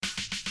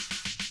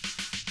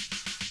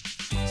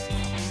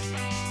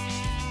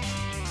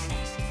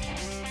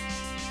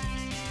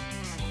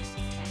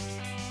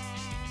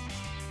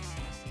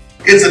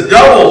It's a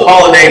double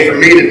holiday for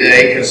me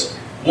today because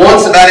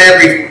once about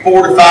every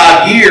 4 to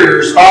 5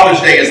 years,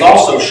 Father's Day is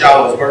also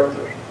Shiloh's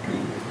birthday.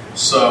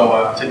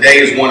 So today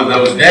is one of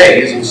those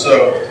days, and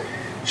so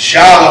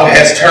Shiloh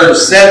has turned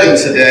 7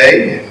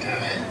 today. And,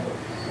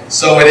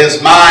 so it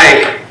is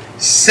my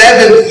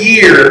 7th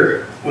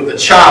year with a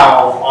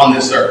child on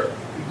this earth.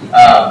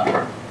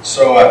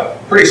 So a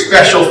pretty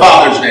special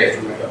Father's Day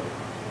for me.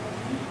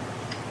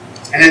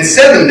 And in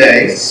 7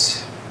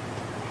 days,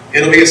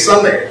 it'll be a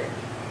Sunday.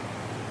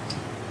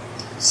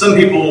 Some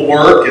people will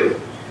work,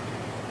 and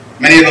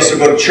many of us will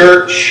go to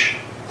church.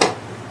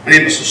 Many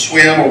of us will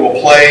swim or will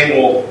play.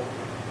 A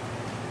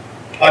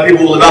lot of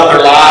people will live out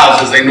their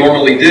lives as they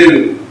normally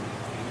do.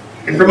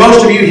 And for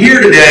most of you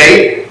here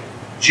today,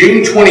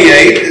 June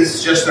 28th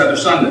is just another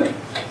Sunday.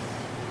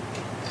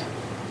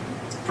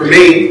 For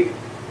me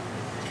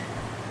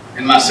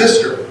and my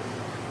sister,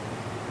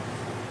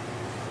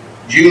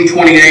 June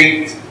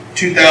 28th,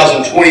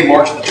 2020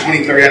 marks the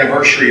 23rd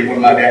anniversary of when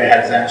my dad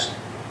had his accident.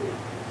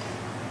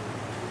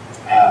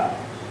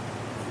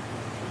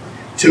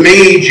 To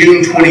me,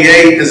 June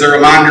 28th is a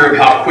reminder of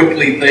how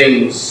quickly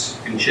things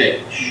can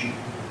change.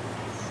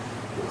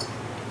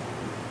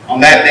 On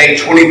that day,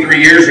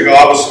 23 years ago,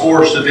 I was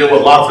forced to deal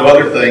with lots of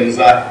other things.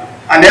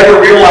 I never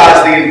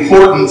realized the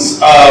importance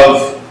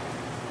of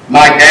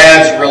my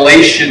dad's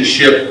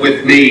relationship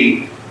with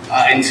me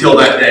until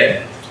that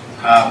day.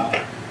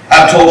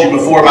 I've told you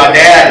before, my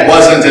dad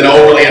wasn't an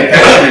overly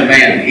affectionate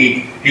man.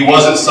 He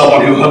wasn't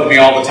someone who hugged me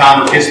all the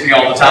time or kissed me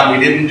all the time.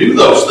 We didn't do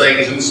those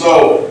things. And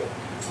so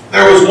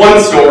there was one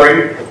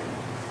story.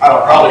 I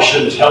probably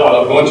shouldn't tell what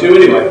I'm going to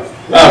anyway.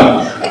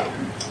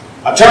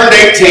 I turned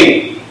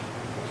 18.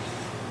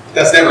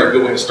 That's never a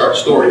good way to start a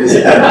story, is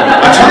it?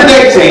 I turned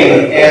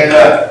 18, and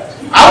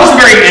I was a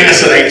very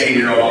innocent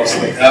 18-year-old,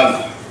 honestly.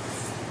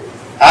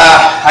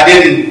 I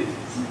didn't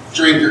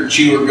drink or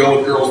chew or go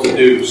with girls to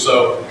do,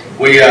 so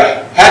we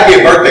had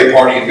me a birthday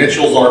party in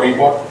Mitchell's RV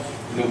park.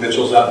 You know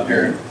Mitchell's out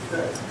there.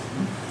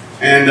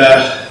 And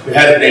we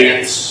had a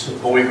dance, a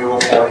boy-girl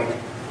party.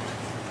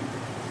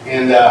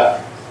 And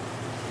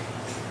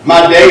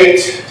my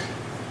date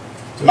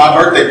to my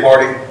birthday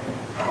party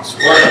was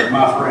with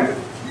my friend.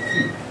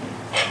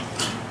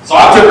 So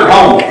I took her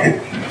home.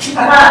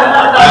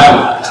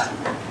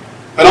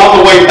 But on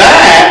the way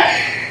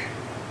back,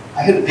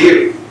 I hit a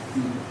deer.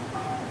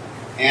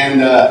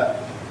 And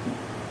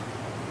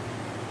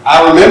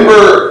I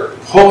remember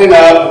pulling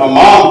up. My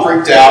mom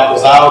freaked out.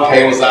 Was I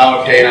okay? Was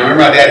I okay? And I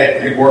remember my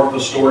dad had worked at the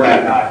store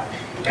that night.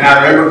 And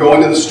I remember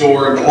going to the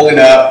store and pulling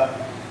up.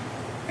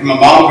 And my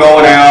mom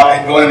going out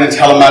and going in and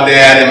telling my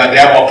dad. And my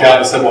dad walked out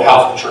and said, well,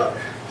 how's the truck?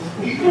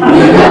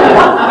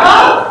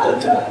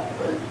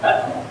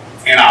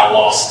 And I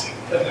lost it.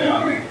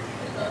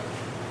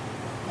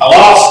 I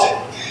lost it.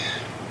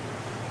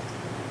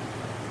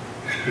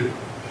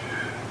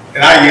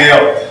 And I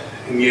yelled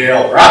and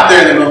yelled right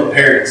there in the middle of the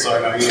parents. So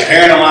you're a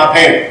parent on my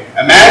parent.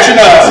 Imagine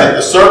us at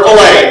the Circle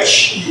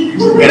H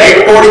at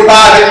 8:45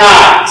 at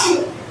night,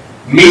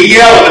 me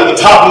yelling at the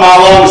top of my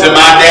lungs at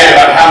my dad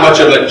about how much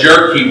of a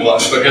jerk he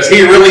was because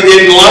he really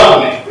didn't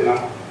love me.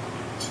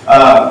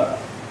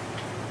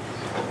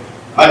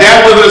 My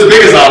dad wasn't as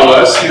big as I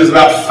was. He was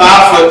about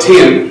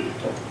 5'10".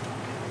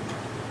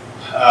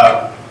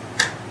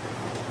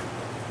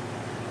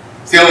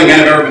 It's the only man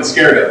I've ever been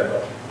scared of.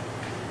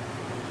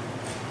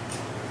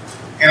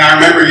 And I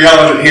remember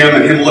yelling at him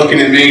and him looking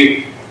at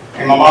me,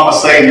 and my mama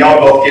saying, y'all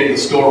both get in the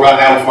store right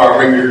now before I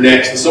bring your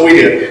necks. And so we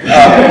did.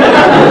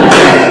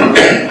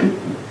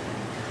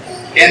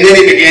 And then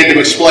he began to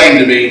explain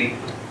to me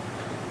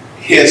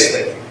his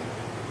thinking.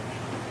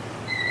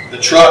 The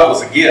truck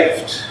was a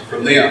gift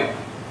from them.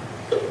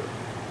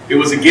 It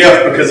was a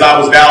gift because I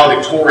was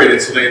valedictorian,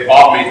 so they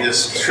bought me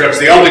this truck. It's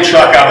the only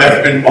truck I've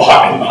ever been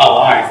bought in my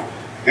life.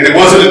 And it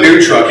wasn't a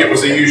new truck, it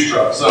was a used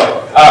truck. So,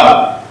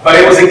 but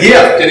it was a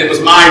gift, and it was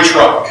my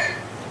truck.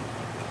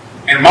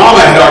 And Mama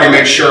had already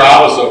made sure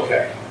I was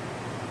okay.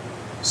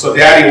 So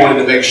Daddy wanted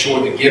to make sure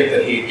the gift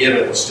that he had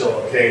given was still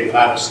okay, and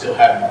I was still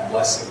having that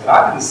blessing. But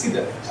I didn't see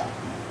that at the time.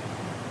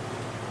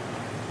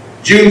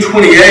 June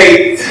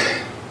 28th,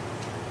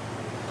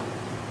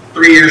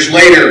 3 years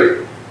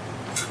later,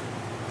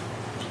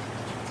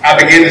 I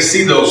began to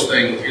see those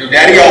things.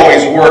 Daddy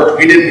always worked.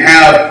 We didn't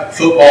have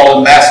football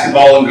and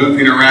basketball and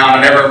goofing around.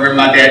 I never remember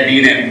my dad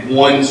being at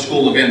one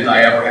school event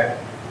I ever had.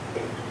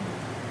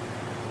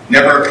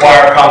 Never a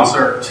choir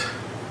concert.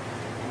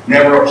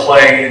 Never a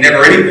play.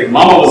 Never anything.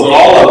 Mama was at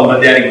all of them,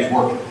 but Daddy was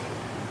working.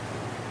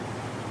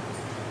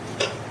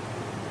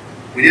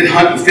 We did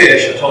hunt and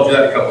fish. I told you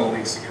that a couple of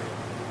weeks ago.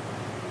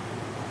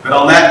 But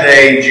on that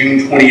day, June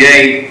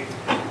 28th,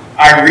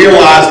 I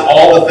realized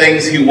all the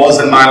things he was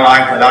in my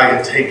life that I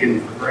had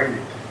taken for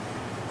granted.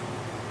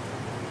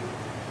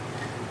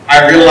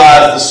 I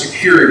realized the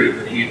security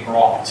that he had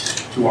brought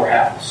to our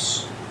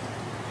house.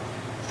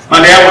 My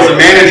dad was a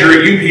manager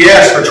at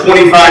UPS for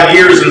 25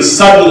 years, and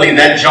suddenly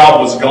that job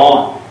was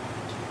gone.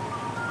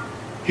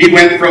 He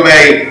went from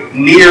a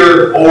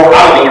near, or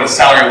I don't know what his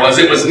salary was,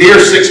 it was near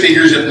 6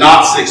 figures, if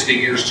not 6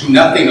 figures, to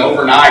nothing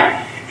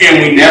overnight.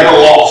 And we never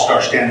lost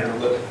our standard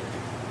of living.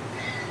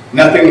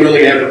 Nothing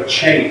really ever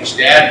changed.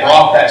 Dad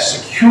brought that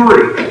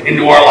security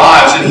into our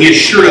lives, and he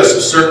assured us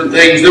of certain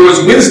things. There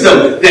was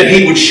wisdom that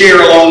he would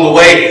share along the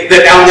way,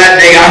 that on that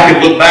day I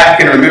could look back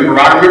and remember.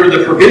 I remember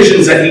the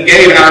provisions that he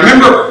gave, and I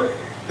remember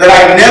that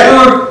I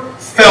never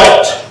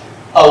felt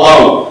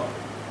alone.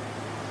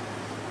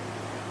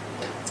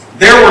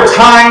 There were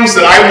times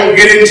that I won't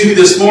get into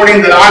this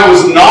morning that I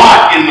was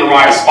not in the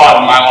right spot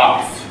in my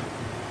life.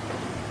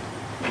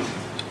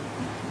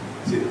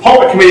 The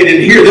pulpit committee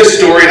didn't hear this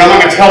story, and I'm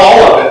not going to tell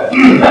all of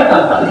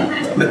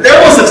it. But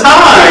there was a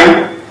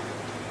time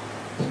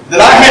that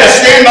I had a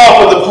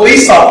standoff with a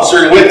police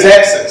officer in Witt,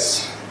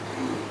 Texas.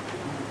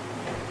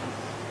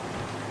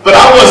 But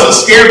I wasn't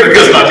scared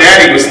because my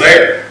daddy was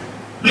there.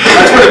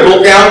 That's what it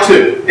boiled down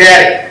to.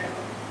 Daddy.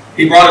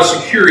 He brought a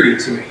security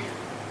to me.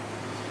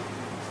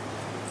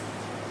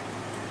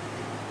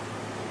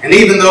 And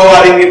even though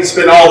I didn't get to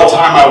spend all the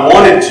time I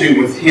wanted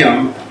to with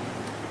him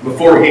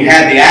before he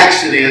had the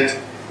accident,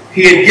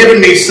 he had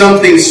given me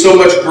something so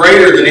much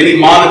greater than any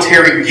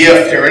monetary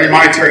gift or any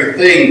monetary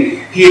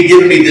thing. He had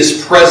given me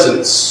this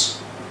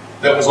presence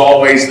that was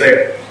always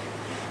there.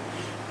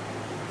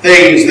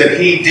 Things that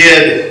he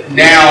did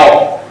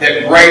now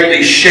that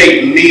greatly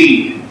shaped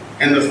me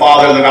and the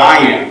father that I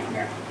am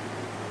now.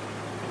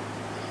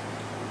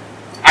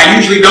 I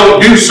usually don't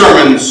do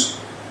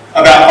sermons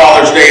about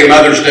Father's Day and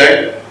Mother's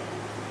Day.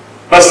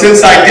 But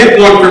since I did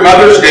one for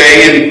Mother's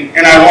Day,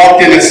 and I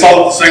walked in and saw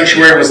that the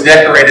sanctuary was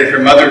decorated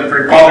for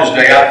Father's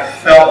Day, I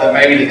felt that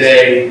maybe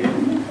today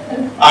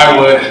I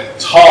would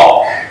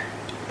talk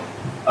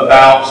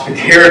about the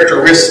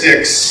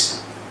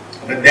characteristics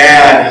of a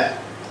dad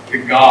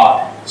that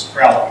God is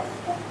proud of.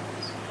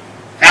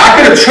 Now,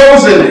 I could have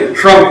chosen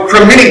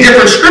from many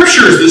different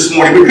scriptures this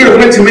morning. We could have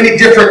went to many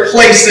different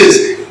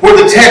places where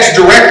the text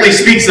directly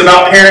speaks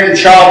about parent and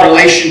child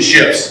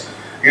relationships.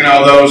 You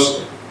know,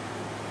 those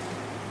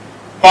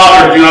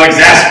fathers, do not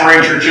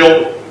exasperate your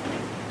children.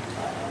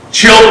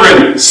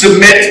 Children,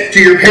 submit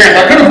to your parents.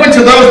 I could have went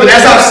to those, but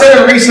as I've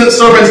said in recent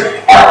sermons,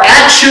 our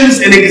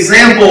actions and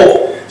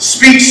example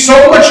speak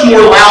so much more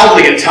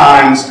loudly at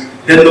times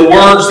than the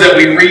words that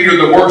we read or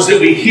the words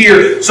that we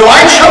hear. So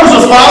I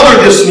chose a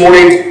father this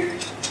morning.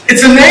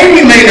 It's a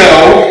name you may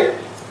know.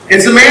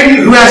 It's a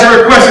man who has a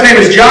request. His name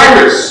is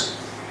Jairus.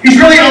 He's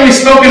really only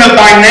spoken of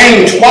by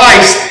name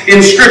twice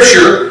in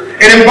Scripture,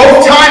 and in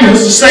both times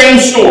it's the same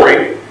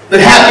story that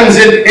happens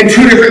in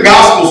two different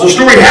Gospels. The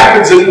story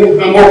happens in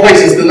more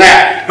places than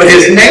that, but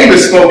his name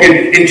is spoken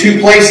in two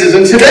places.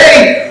 And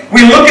today,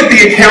 we look at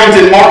the account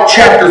in Mark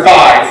chapter 5,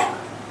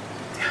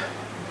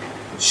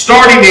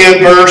 starting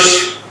in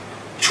verse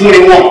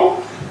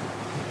 21.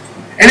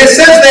 And it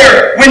says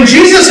there, when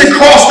Jesus had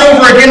crossed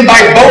over again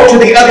by boat to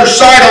the other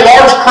side, a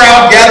large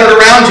crowd gathered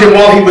around him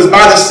while he was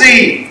by the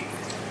sea.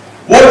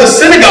 One of the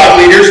synagogue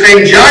leaders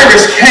named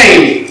Jairus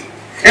came,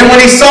 and when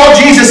he saw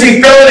Jesus,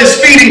 he fell at his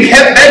feet and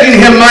kept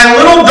begging him, "My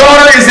little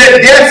daughter is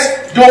at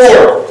death's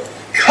door.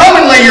 Come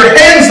and lay your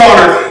hands on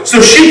her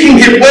so she can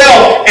get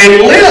well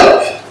and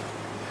live."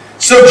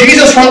 So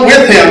Jesus went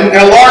with him, and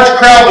a large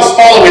crowd was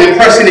following and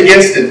pressing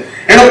against him.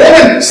 And a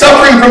woman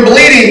suffering from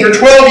bleeding for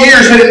 12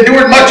 years had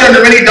endured much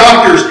under many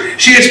doctors.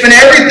 She had spent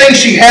everything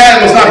she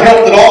had and was not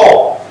helped at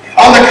all.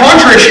 On the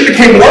contrary, she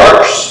became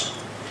worse.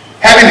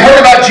 Having heard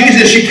about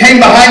Jesus, she came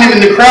behind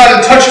him in the crowd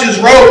and touched his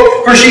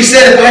robe, for she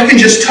said, "If I can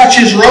just touch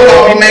his robe,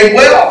 I'll be made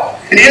well."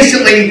 And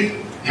instantly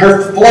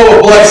her flow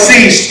of blood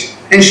ceased,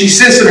 and she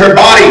sensed in her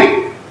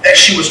body that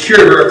she was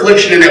cured of her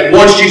affliction. And at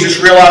once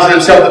Jesus realized in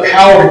himself the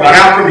power had gone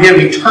out from him.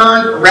 He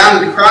turned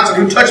around in the crowd and said,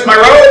 "Who touched my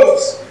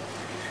robes?"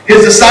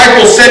 His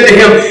disciples said to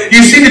him,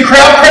 "You see the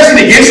crowd pressing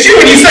against you,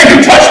 and you say,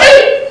 'Who touched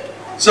me?'"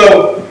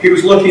 So he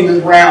was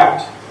looking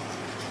around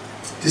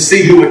to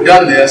see who had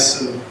done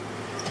this. And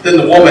then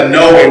the woman,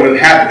 knowing what had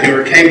happened to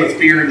her, came with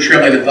fear and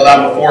trembling and fell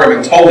down before him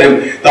and told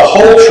him the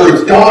whole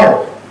truth. "Daughter,"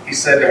 he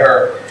said to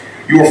her,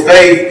 "your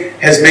faith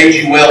has made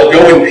you well.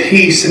 Go in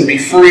peace and be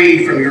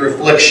freed from your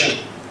affliction."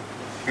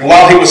 And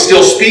while he was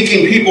still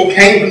speaking, people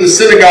came from the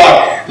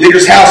synagogue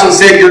leader's house and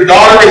said, "Your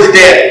daughter is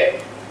dead.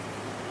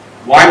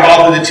 Why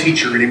bother the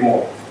teacher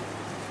anymore?"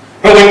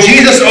 But when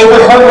Jesus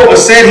overheard what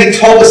was said, he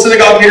told the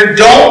synagogue leader,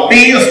 "Don't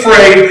be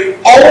afraid,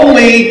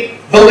 only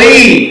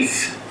believe."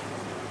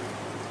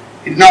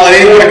 He did not let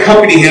anyone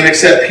accompany him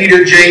except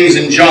Peter, James,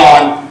 and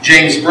John,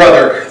 James'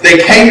 brother. They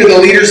came to the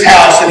leader's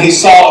house, and he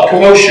saw a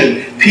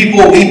commotion,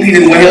 people weeping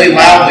and wailing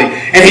loudly.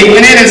 And he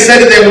went in and said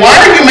to them, "Why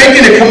are you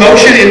making a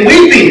commotion and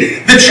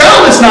weeping? The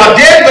child is not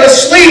dead, but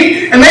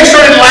asleep." And they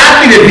started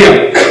laughing at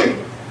him.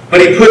 But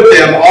he put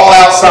them all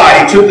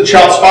outside. He took the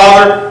child's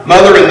father,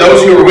 mother, and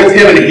those who were with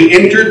him, and he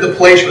entered the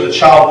place where the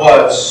child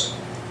was.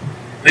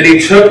 Then he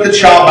took the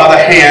child by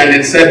the hand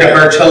and said to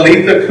her,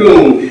 "Talitha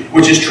cum,"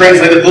 which is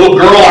translated, "Little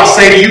girl, I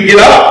say to you, get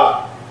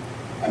up."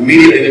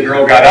 Immediately the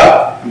girl got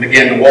up and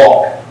began to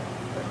walk.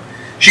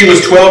 She was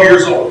 12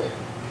 years old.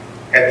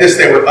 At this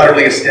they were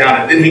utterly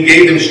astounded. Then he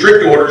gave them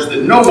strict orders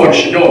that no one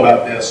should know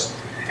about this,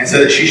 and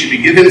said that she should be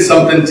given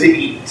something to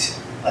eat.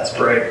 Let's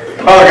pray.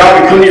 Father God,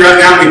 we come to you right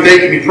now and we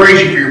thank you, we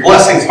praise you for your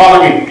blessings.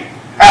 Father, we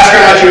ask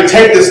God that you would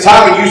take this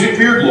time and use it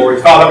for your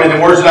glory. Father, may the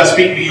words that I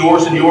speak be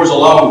yours and yours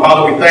alone.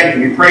 Father, we thank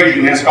you, we praise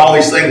you, and ask all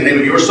these things in the name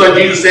of your Son,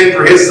 Jesus, and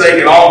for his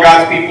sake, and all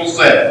God's people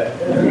said.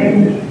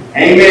 Amen.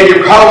 Amen.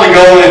 You're probably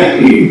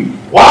going,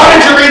 why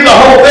did you read the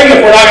whole thing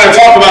if we're not going to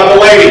talk about the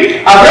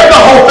lady? I read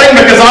the whole thing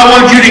because I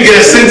wanted you to get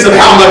a sense of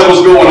how much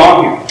was going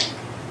on here.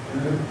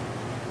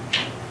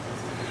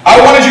 I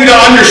wanted you to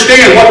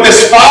understand what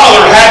this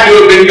father had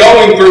to have been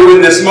going through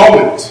in this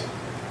moment.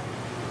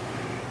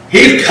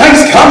 He's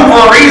come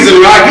for a reason,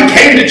 right? He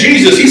came to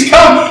Jesus. He's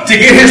come to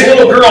get his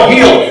little girl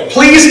healed.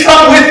 Please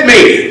come with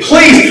me.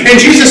 Please. And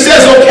Jesus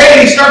says,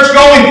 okay. He starts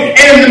going.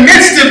 And in the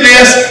midst of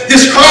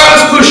this crowd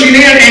is pushing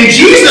in. And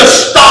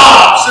Jesus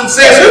stops and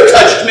says, who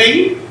touched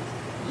me?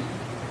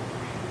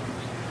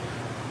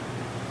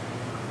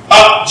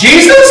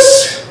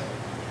 Jesus?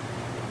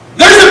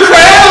 There's a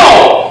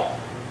crowd.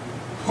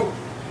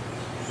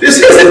 This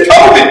isn't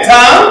COVID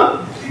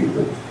time.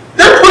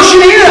 They're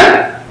pushing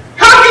in.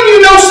 How can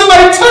you know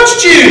somebody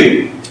touched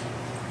you?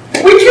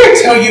 We can't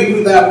tell you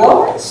who that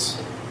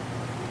was.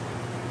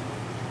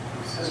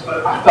 He says,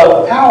 but I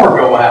felt the power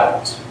go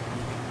out.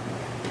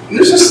 And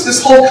there's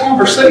this whole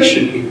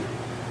conversation here.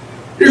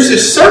 There's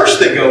this search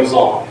that goes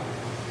on.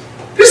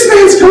 This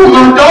man's going,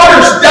 my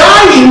daughter's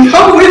dying,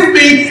 come with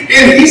me.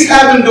 And he's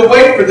having to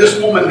wait for this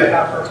woman to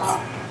have her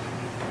time.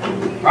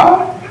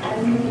 Right?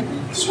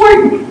 Just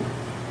waiting.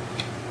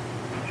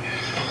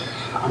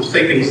 I'm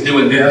thinking he's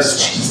doing this.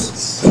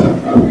 Jesus. They're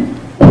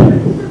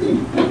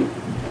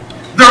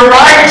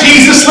right,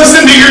 Jesus.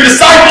 Listen to your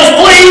disciples,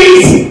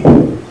 please.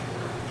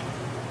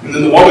 And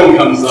then the woman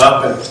comes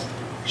up and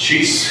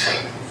she's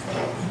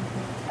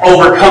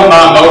overcome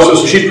by emotion,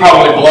 so she's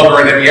probably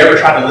blubbering. Have you ever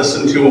tried to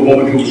listen to a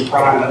woman who was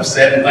crying,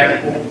 upset, and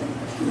thankful?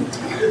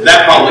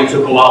 That probably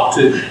took a lot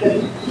too.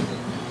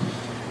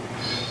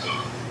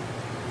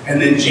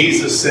 And then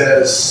Jesus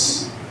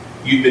says,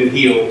 you've been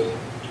healed.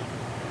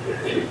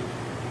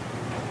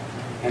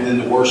 And then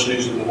the worst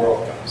news in the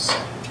world comes.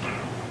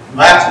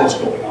 That's what's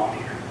going on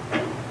here.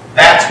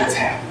 That's what's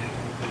happening.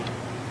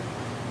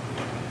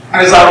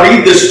 And as I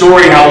read this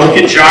story and I look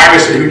at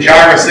Jairus and who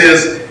Jairus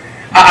is,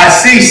 I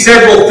see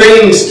several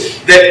things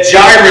that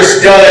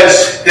Jairus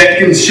does that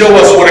can show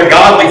us what a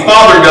godly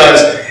father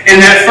does. And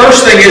that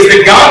first thing is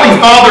that godly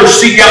fathers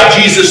seek out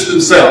Jesus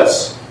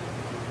themselves.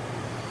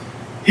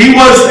 He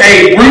was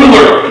a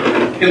ruler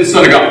in the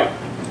synagogue.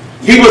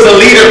 He was a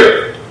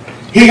leader.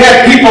 He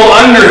had people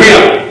under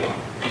him.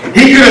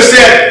 He could have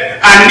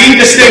said, I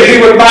need to stay here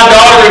with my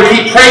daughter and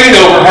keep praying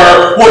over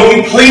her. Will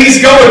you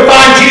please go and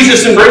find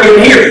Jesus and bring him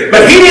here?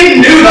 But he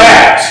didn't do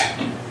that.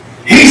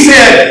 He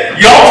said,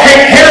 y'all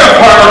take care of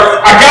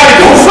her. I got to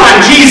go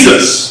find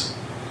Jesus.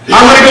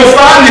 I'm going to go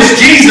find this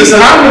Jesus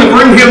and I'm going to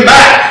bring him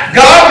back.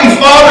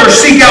 Godly fathers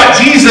seek out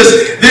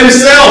Jesus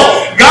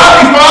themselves.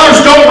 Godly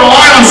fathers don't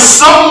rely on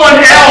someone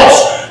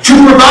else to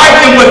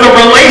provide them with a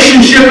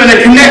relationship and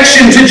a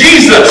connection to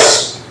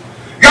Jesus.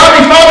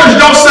 Godly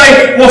fathers don't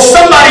say, well,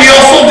 somebody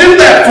else will do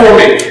that for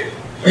me.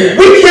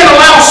 We can't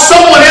allow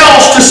someone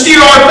else to steer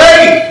our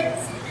faith.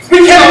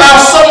 We can't allow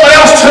someone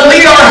else to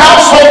lead our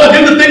household to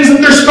do the things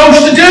that they're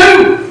supposed to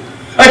do.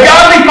 A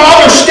godly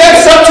father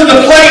steps up to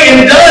the plate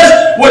and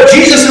does what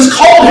Jesus has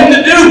called him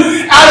to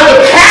do out of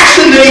the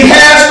passion that he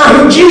has for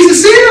who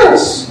Jesus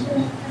is.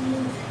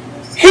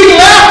 He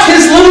left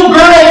his little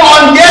girl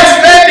on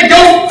death's bed to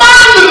go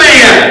find the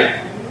man.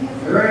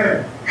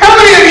 How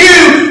many of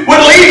you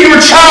would leave your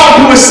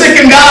child who is sick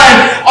and dying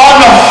on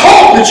the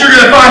hope that you're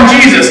going to find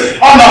Jesus,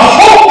 on the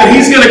hope that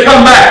he's going to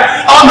come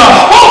back, on the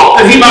hope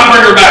that he might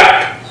bring her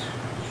back?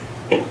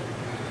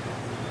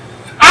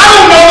 I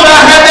don't know that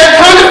I had that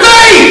kind of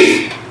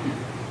faith.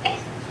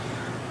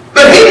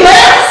 But he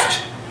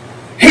left.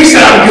 He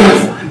said, I'm going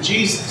to find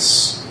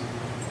Jesus.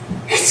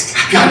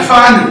 I've got to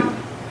find him.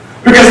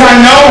 Because I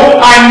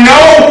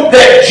know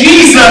that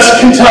Jesus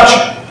can touch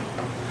her.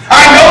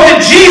 I know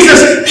that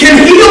Jesus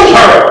can heal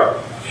her.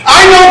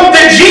 I know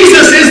that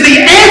Jesus is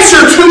the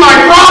answer to my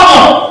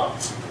problem.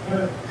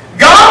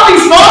 Godly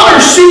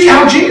fathers seek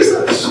out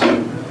Jesus.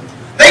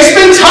 They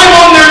spend time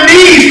on their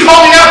knees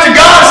calling out to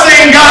God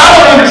saying, God, I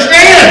don't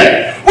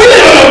understand. We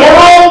live in a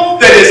world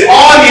that is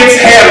on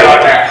its head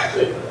right now.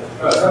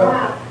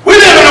 We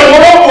live in a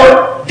world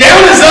where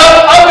down is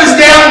up is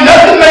down,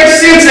 nothing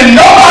makes sense, and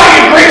nobody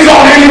agrees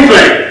on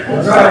anything.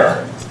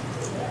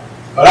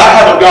 But I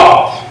have a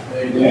God.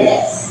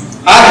 Yes.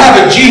 I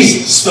have a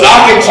Jesus that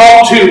I can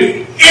talk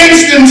to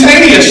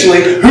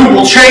instantaneously who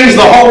will change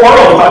the whole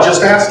world if I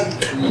just ask him.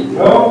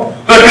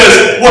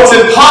 Because what's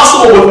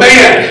impossible with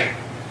man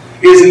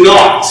is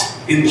not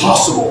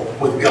impossible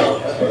with God.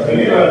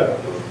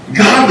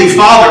 Godly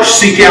fathers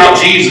seek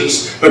out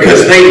Jesus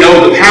because they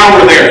know the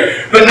power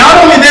there. But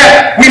not only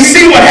that, we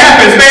see what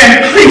happens.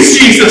 Man, please,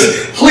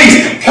 Jesus,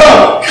 please,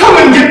 come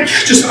and get,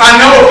 I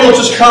know if you'll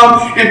just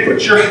come and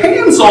put your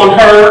hands on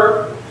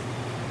her,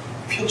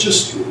 if you'll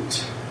just do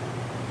it,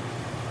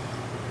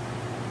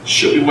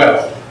 she'll be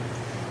well.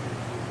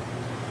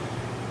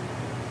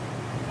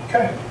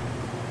 Okay.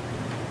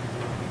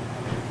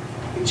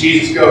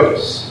 Jesus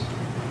goes.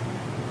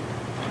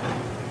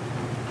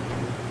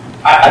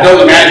 I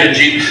don't imagine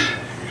Jesus.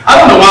 I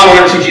don't know why I don't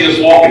ever see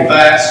Jesus walking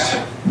fast.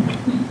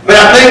 But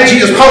I think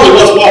Jesus probably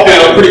was walking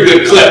at a pretty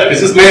good clip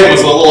because this man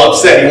was a little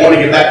upset. He wanted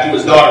to get back to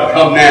his daughter.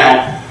 Come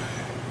now.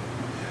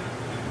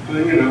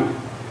 But, you know,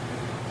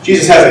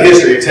 Jesus has a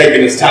history of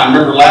taking his time.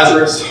 Remember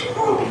Lazarus?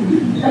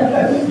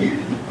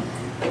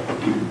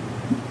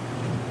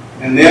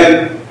 And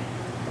then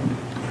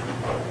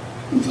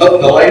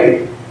the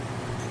lady,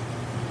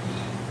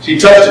 she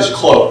touched his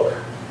cloak.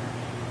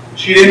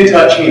 She didn't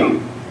touch him.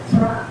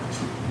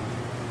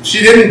 She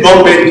didn't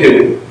bump into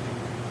him.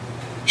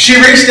 She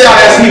reached out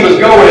as he was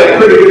going at a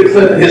pretty good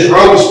clip, and his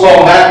robe was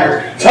falling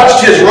backwards,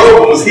 touched his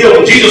robe and was healed,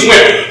 and Jesus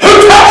went,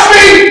 "Who touched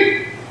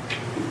me?"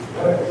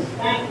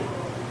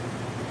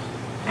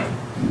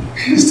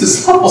 His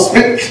disciples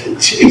went,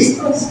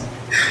 "Jesus.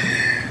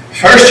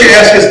 First you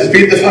asked us to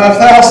feed the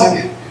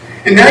 5,000,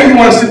 and now you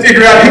want us to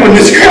figure out who in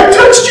this crowd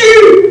touched you.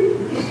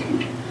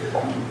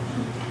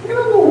 We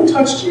don't know who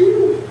touched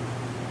you."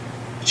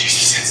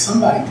 Jesus said,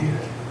 "Somebody did.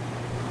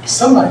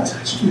 Somebody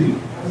touched me.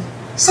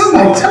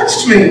 Somebody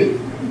touched me."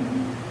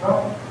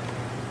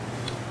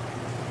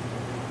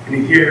 And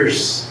he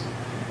hears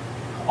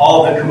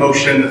all the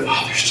commotion. The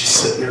Father's just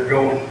sitting there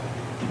going,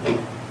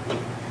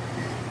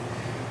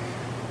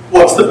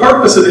 "What's the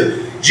purpose of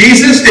it?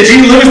 Jesus, did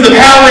you lose the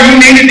power you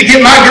needed to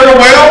get my girl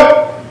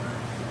well?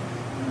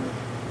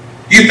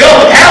 You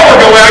felt the power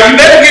go out. You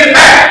better get it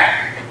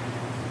back.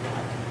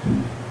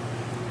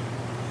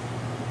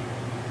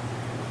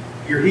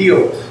 You're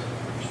healed."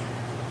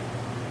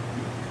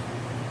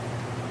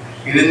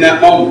 And in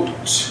that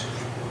moment,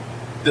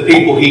 the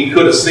people he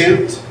could have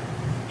sent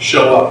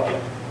show up.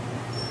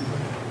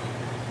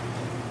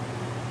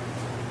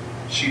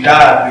 She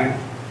died, man.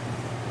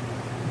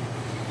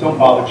 Don't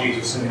bother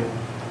Jesus anymore.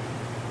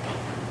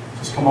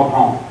 Just come on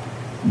home.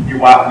 Your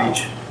wife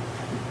needs you.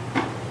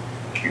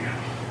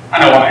 I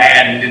know I'm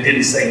adding, it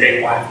didn't say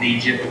their wife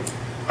needs you.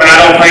 But I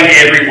don't think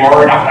every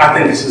word, I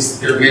think this is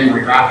their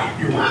memory, right?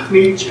 Your wife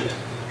needs you.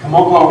 Come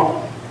on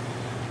home.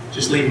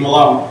 Just leave him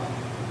alone.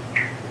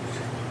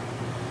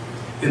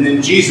 And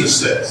then Jesus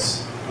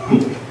says,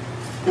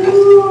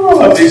 ooh, I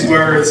love these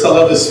words. I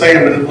love this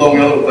fan, but it's blowing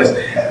me all over the place.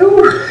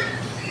 Ooh.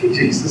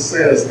 Jesus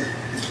says,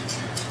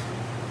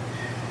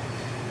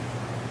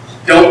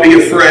 "Don't be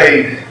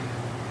afraid.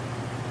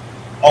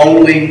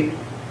 Only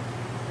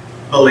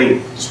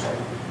believe."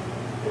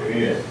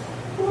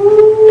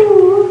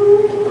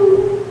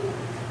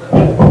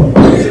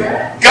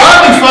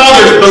 Godly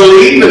fathers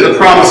believe in the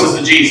promises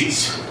of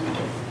Jesus.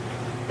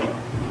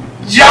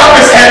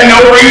 Jabez had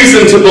no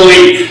reason to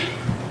believe.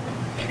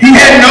 He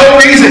had no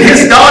reason.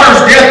 His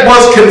daughter's death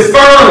was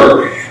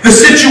confirmed. The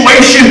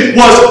situation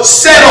was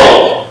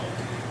settled.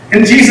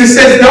 And Jesus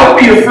says, "Don't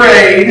be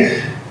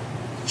afraid.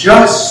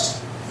 Just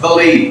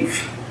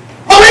believe."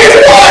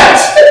 Believe what?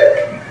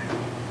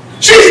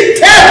 She's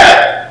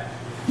dead.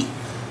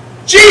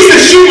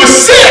 Jesus, she was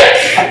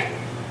sick.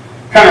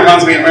 Kind of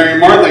reminds me of Mary and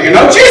Martha, you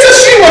know.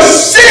 Jesus, she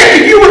was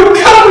sick. If you would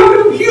come, we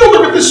would have healed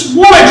her with this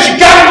woman. She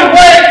got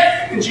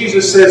away. And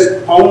Jesus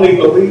says, "Only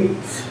believe."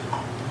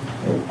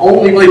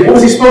 Only believe. What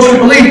was he supposed to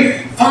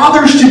believe?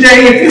 Fathers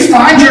today, if you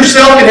find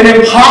yourself in an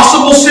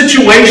impossible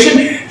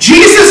situation,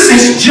 Jesus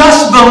says,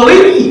 just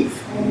believe.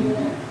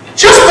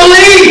 Just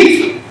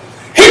believe.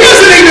 He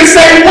doesn't even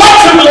say what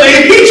to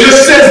believe. He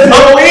just says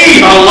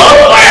believe. I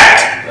love that.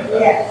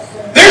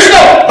 There's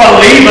no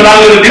believe that I'm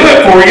going to do it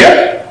for you.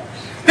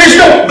 There's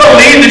no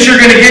believe that you're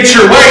going to get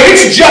your way.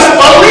 It's just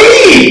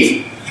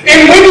believe.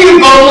 And when you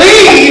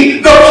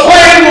believe, the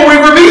plan will be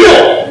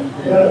revealed.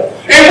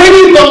 And when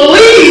you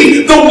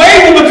believe, the way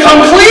will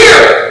become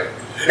clear.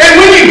 And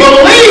when you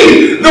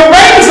believe, the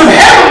rains of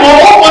heaven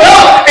will open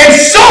up and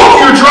soak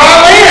your dry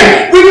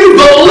land. When you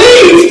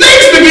believe,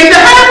 things begin to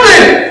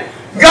happen.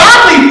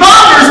 Godly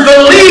fathers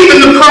believe in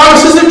the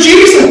promises of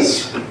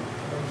Jesus.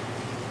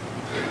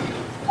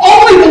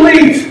 Only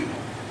believe.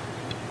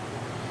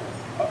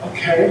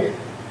 Okay.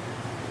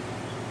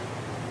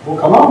 Well,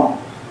 come on.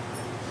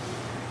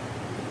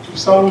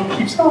 Keeps on.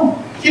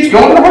 Keeps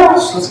going to the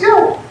house. Let's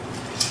go.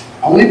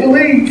 Only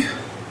believe.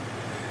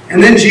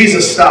 And then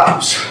Jesus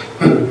stops.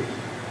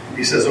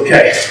 He says,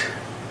 "Okay,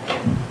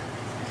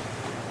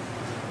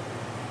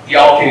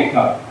 y'all can't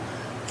come.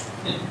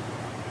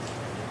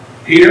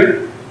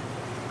 Peter,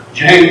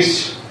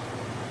 James,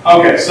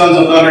 okay, sons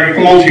of thunder, you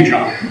come on to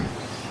John.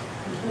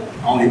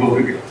 Only both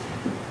of you.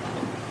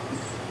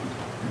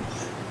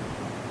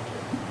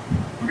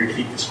 We're going to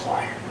keep this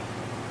quiet.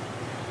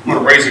 I'm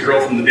going to raise a girl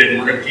from the dead, and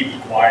we're going to keep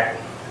it quiet."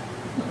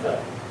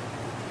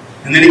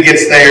 And then he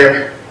gets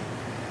there,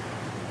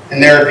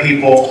 and there are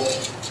people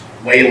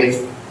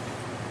wailing,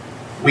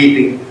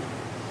 weeping.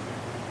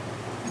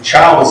 The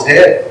child is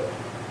dead.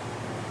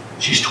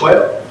 She's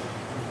 12.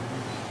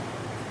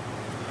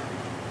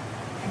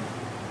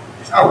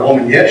 She's not a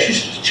woman yet.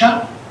 She's just a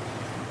child.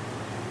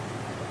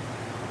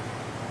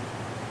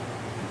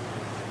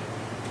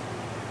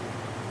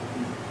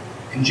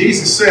 And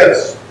Jesus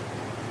says,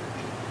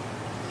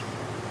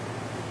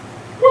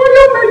 "Why are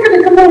you making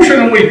a commotion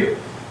and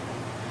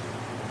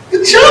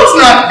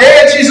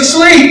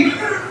asleep.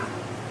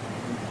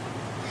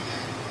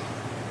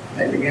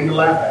 They began to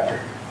laugh at her.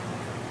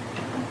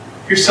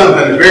 Here's something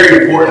that's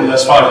very important that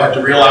us fathers have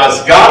to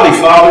realize. Godly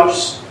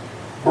fathers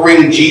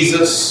bring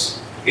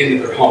Jesus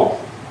into their home.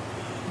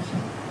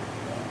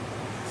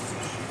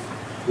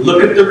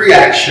 Look at the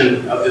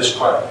reaction of this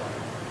crowd.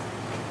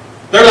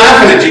 They're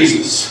laughing at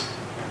Jesus.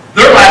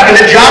 They're laughing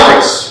at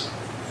Jairus.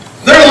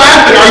 They're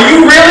laughing. Are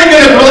you really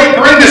going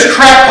to bring this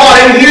crackpot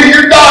in here?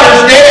 Your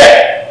daughter's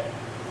dead.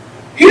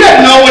 He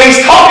doesn't know what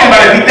he's talking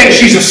about if he thinks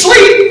she's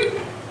asleep.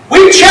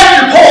 We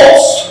checked her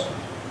pulse.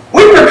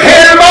 We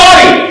prepared her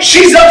body.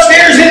 She's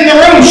upstairs in the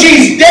room.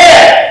 She's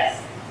dead.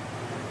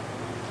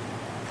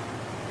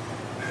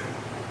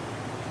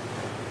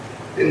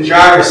 And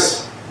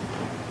Jairus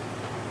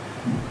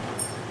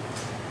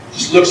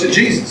just looks at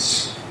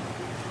Jesus.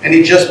 And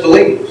he just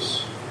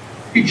believes.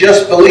 He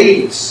just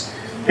believes.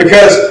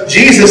 Because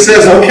Jesus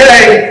says,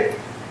 okay,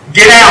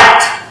 get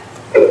out.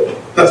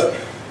 That's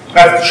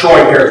the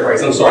Troy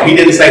paraphrase. I'm sorry. He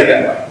didn't say it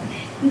that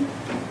way.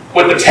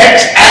 What the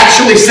text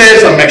actually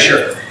says, I'll make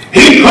sure.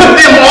 He put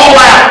them all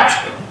out.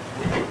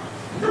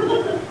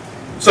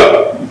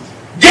 So,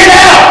 get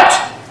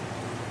out.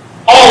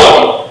 All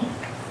of them.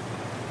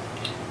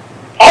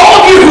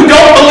 All of you who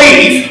don't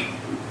believe,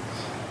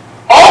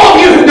 all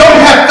of you who don't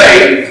have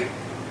faith,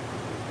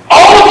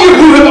 all of you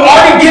who have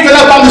already given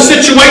up on the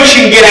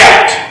situation, get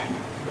out.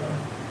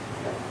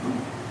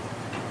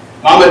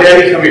 Mama,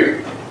 Daddy, come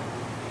here.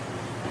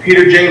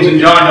 Peter, James, and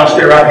John, y'all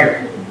stay right here.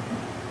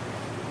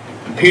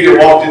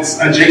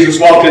 Jesus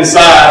walked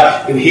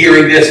inside, and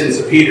hearing this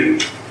of Peter,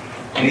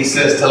 and he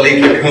says,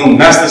 Talitha cum.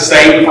 That's the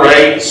same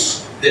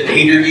phrase that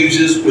Peter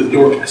uses with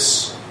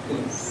Dorcas.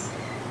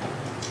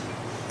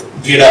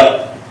 Get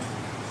up.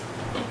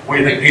 Where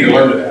do you think Peter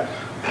learned of that?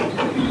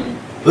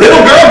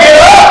 Little girl,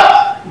 get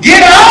up!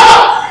 Get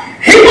up!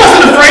 He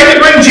wasn't afraid to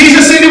bring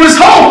Jesus into his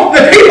home.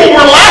 The people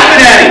were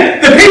laughing at him.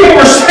 The people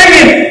were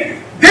saying,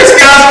 this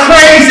guy's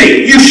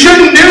crazy. You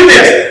shouldn't do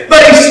this.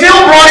 But he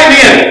still brought him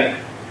in.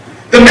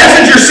 The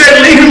messenger said,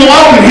 leave him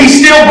alone, and he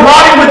still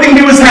brought him with him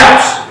to his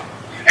house.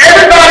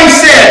 Everybody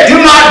said, do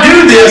not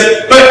do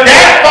this, but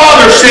that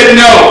father said,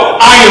 no,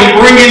 I am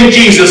bringing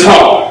Jesus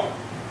home.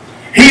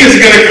 He is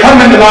going to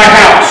come into my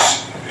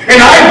house. And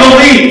I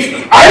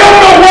believe. I don't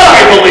know what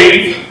I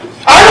believe.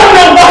 I don't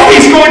know what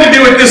he's going to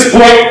do at this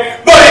point,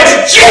 but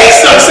it's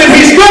Jesus, and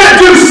he's going to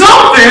do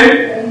something.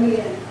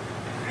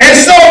 And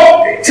so,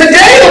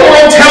 today the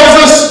world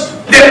tells us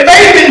that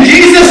faith in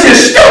Jesus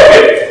is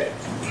stupid.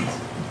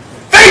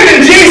 Faith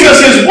in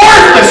Jesus is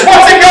worthless.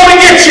 What's it going to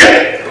get you?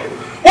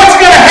 What's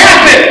going to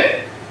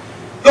happen?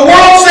 The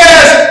world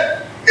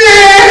says,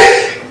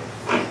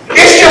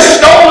 it's just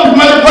stolen from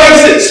other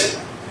places.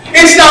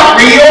 It's not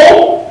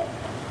real.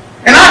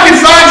 And I can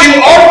find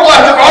you article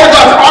after article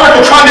after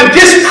article trying to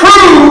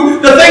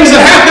disprove the things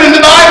that happen in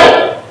the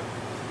Bible.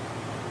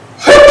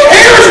 Who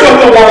cares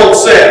what the world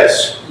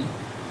says?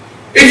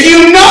 If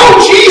you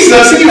know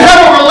Jesus and you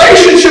have a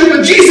relationship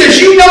with Jesus,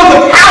 you know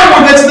the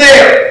power that's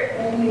there.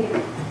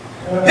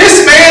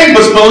 This man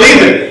was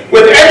believing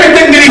with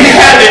everything that he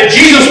had that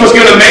Jesus was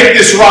going to make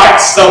this right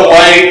some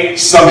way,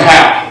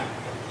 somehow.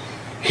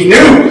 He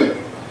knew.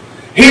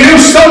 He knew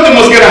something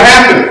was going to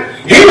happen.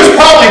 He was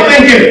probably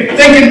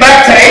thinking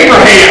back to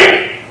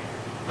Abraham.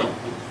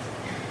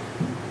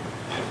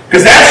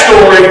 Because that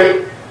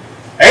story,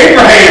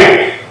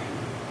 Abraham,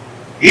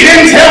 he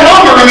didn't tell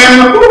Mama,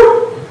 remember?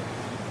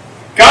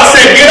 God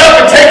said, get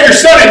up and take your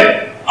son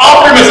and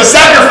offer him as a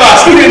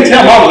sacrifice. He didn't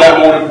tell Mama that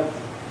morning.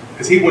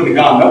 Because he wouldn't have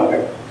gone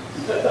nowhere.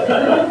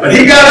 But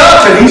he got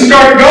up and he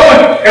started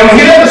going. And when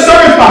he left the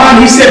servants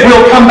behind, he said,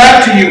 we'll come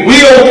back to you.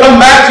 We'll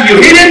come back to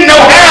you. He didn't know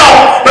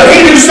how, but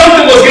he knew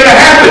something was going to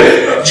happen.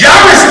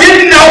 Jairus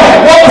didn't know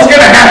what was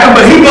going to happen,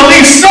 but he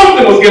believed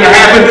something was going to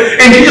happen,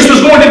 and Jesus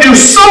was going to do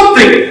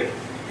something.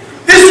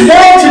 This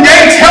world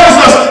today tells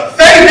us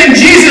faith in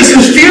Jesus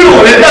is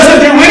futile, and it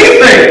doesn't do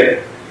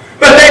anything.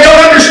 But they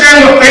don't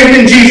understand what faith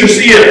in Jesus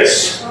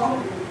is.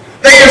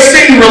 They have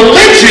seen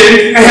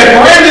religion and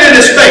have branded it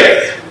as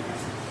faith.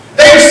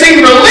 They've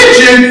seen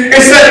religion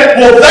and said,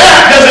 well,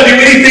 that doesn't do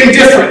anything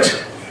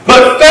different.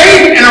 But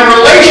faith and a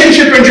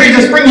relationship in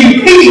Jesus bring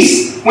you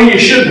peace when you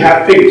shouldn't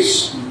have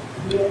peace.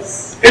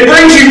 Yes. It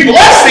brings you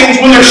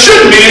blessings when there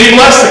shouldn't be any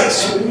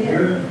blessings.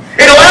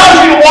 It allows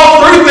you to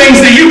walk through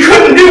things that you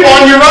couldn't do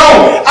on your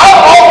own.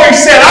 I've always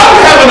said I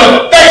don't have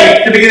enough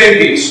faith to begin in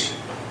peace.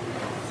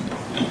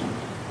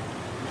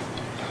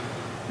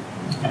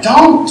 I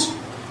don't.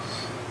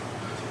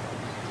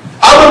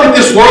 I look at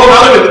this world,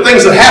 I look at the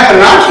things that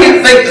happen, and I can't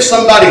think that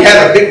somebody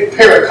had a big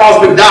pair of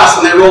cosmic dice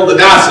and they rolled the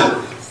dice and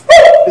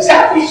this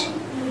happens.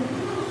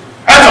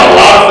 That's a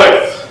lot of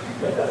faith.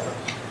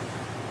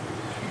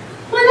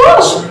 Like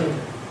awesome.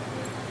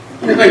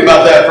 Let me think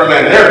about that for a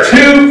minute. There are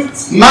two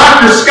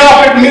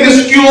microscopic,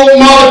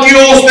 minuscule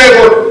molecules that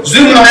were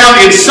zooming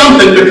around in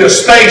something because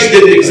space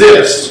didn't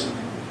exist.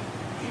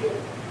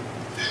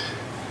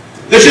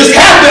 That just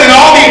happened in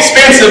all the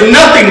expanse of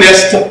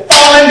nothingness to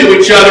fall into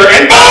each other,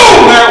 and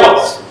boom, there it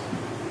was.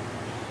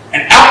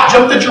 And out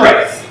jumped the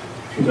giraffe.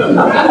 I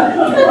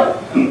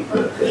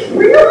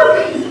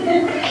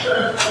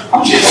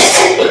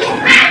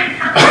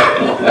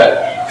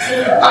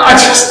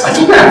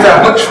don't have that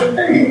much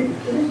faith.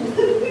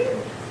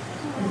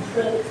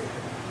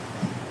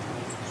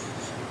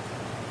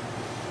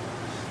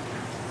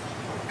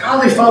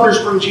 Godly fathers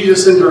bring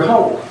Jesus into their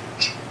home.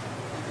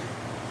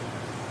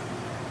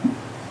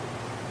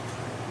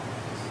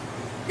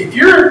 If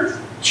your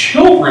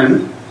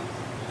children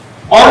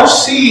aren't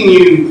seeing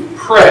you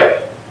pray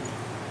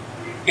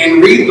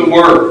and read the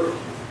Word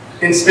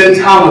and spend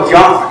time with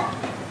God,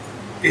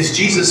 is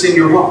Jesus in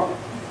your home?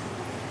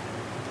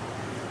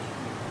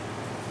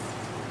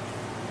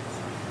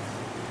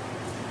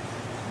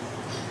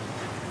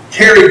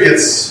 Carrie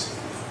gets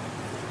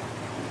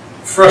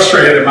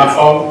frustrated at my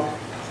phone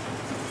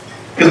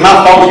because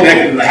my phone's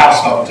connected to the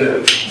house phone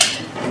too.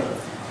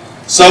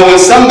 So when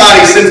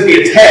somebody sends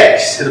me a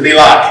text, it'll be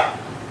like,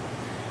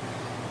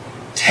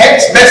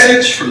 text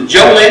message from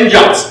Jolene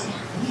Johnson.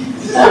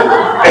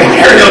 And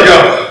Carrie will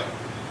go,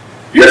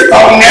 your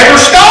phone never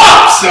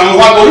stops. And I'm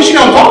like, well, you should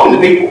know I'm talking to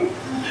people.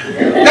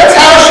 That's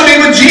how it should be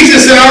with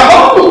Jesus in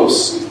our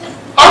homes.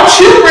 Our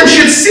children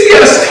should see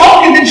us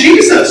talking to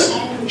Jesus.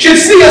 Should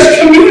see us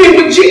communing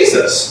with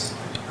Jesus.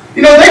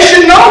 You know, they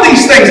should know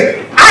these things.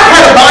 I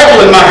had a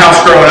Bible in my house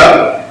growing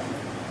up,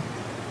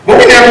 but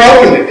we never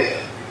opened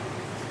it.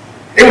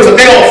 It was a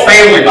big old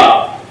family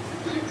Bible,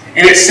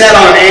 and it sat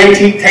on an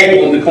antique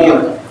table in the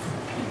corner.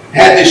 It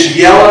had this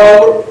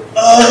yellow,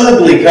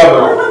 ugly cover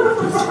on it.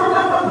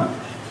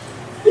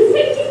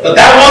 But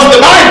that was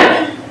the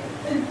Bible.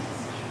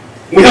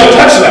 We don't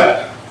touch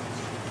that.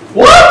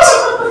 What?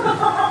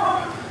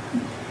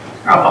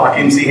 I felt like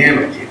MC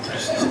Hammer. Can't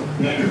touch this.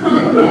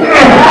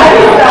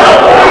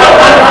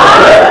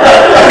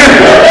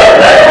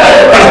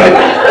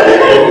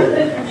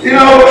 You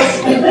know,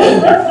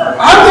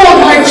 I want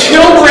my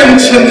children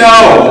to know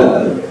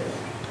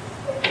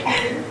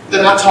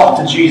that I talk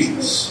to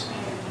Jesus.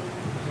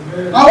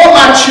 I want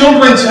my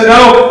children to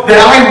know that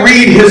I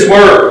read His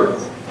Word.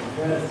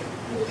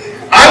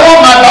 I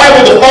want my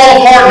Bible to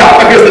fall apart not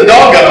because the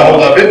dog got a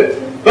hold of it,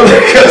 but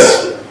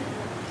because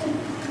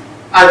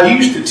I've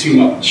used it too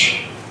much.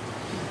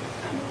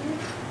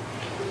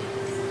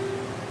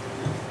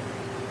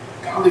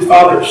 Godly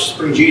fathers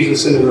bring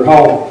Jesus into their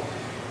home.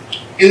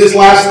 And this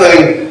last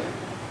thing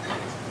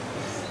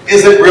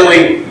isn't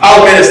really,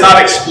 I'll admit it's not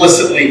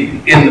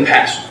explicitly in the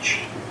passage.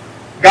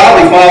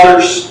 Godly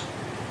fathers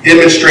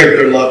demonstrate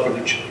their love for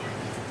their children.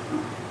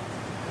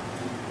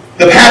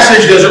 The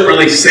passage doesn't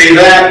really say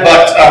that,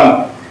 but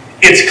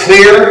it's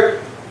clear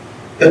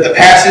that the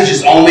passage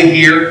is only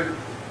here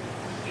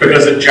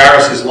because of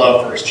Jairus'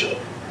 love for his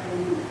children.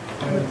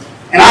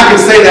 And I can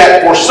say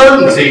that for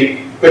certainty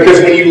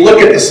because when you look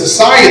at the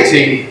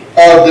society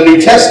of the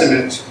New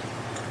Testament,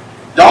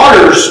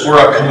 daughters were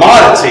a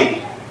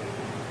commodity.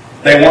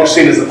 They weren't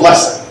seen as a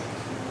blessing.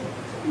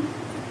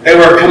 They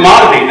were a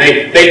commodity.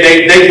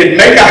 They could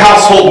make a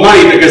household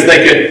money because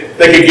they could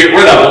get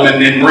rid of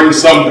them and bring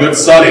some good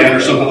son in or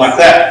something like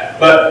that.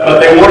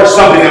 But they weren't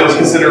something that was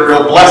considered a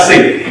real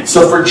blessing.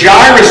 So for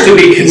Jairus to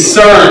be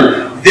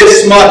concerned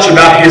this much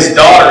about his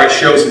daughter, it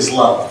shows his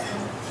love.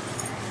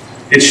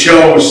 It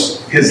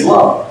shows his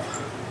love.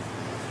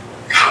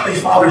 Godly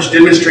fathers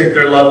demonstrate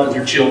their love to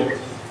their children.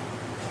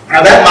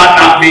 Now that might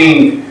not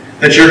mean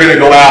that you're going to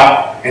go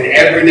out and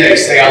every day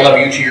say, I love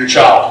you to your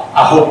child.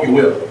 I hope you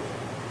will.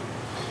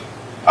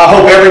 I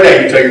hope every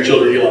day you tell your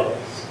children you love them.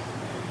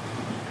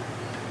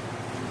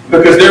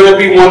 Because there will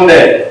be one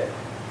day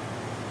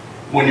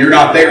when you're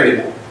not there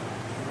anymore.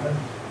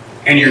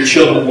 And your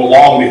children will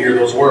long to hear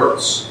those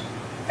words.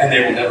 And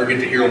they will never get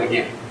to hear them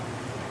again.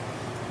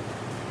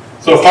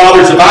 So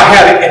fathers, if I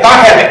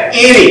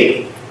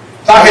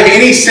have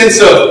any sense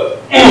of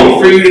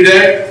for you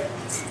today,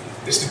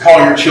 is to call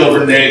your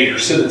children daily, or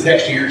send a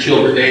text to your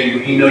children daily,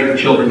 or email your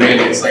children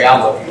daily and say, I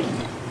love you.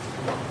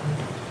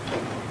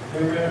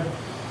 Amen.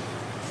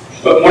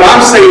 But what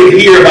I'm saying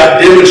here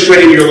about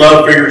demonstrating your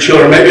love for your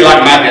children, maybe like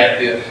my dad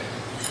did,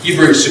 you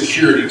bring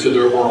security to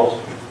their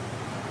world.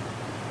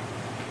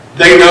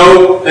 They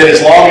know that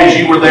as long as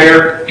you were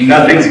there,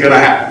 nothing's going to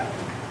happen.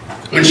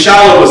 When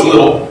Shiloh was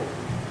little,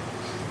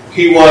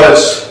 he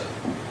was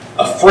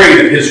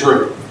afraid of his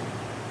room.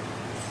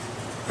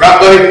 Right,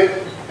 buddy?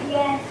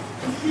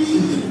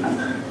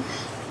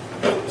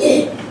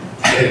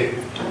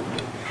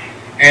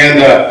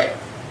 And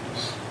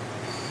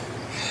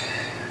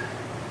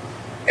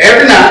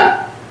every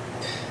night,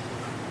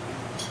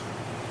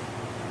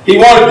 he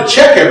wanted to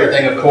check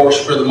everything, of course,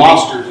 for the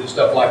monsters and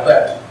stuff like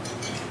that.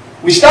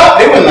 We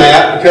stopped doing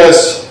that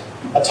because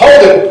I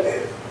told him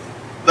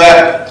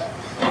that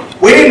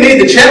we didn't need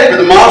to check for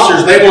the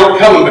monsters. They weren't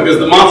coming because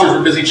the monsters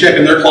were busy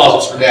checking their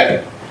closets for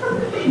Daddy.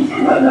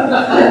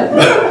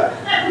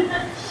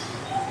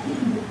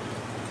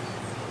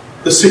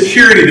 The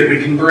security that we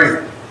can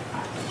bring.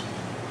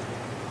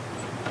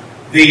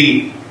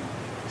 The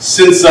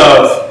sense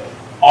of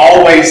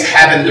always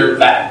having their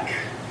back.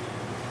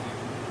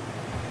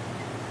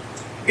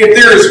 If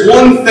there is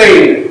one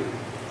thing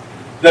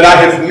that I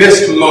have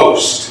missed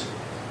most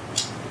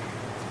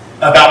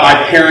about my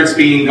parents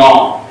being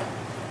gone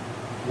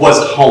was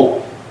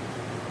home.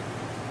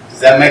 Does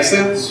that make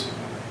sense?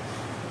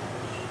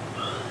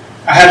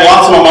 I had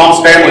lots of my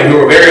mom's family who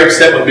were very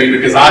upset with me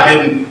because I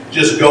didn't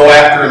just go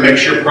after and make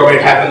sure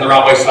probate happened the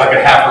right way so I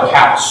could have her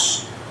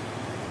house.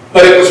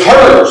 But it was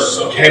hers,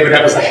 okay, but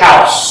that was the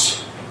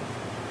house.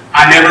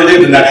 I never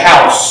lived in that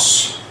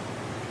house.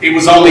 It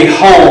was only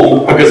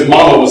home because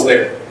Mama was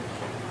there.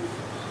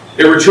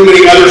 There were too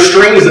many other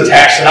strings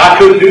attached and I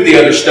couldn't do the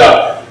other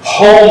stuff.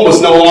 Home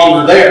was no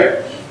longer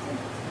there.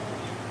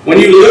 When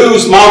you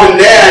lose Mom and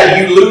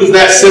Dad, you lose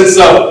that sense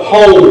of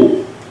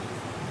home.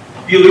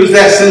 You lose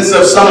that sense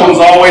of someone's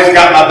always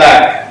got my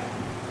back.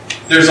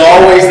 There's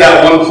always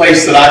that one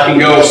place that I can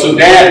go. So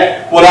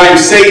Dad, what I'm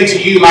saying to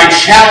you, my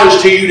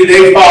challenge to you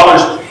today,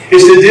 fathers,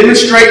 is to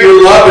demonstrate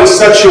your love in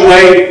such a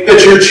way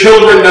that your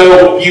children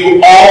know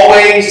you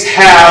always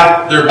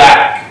have their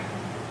back.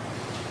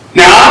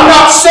 Now, I'm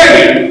not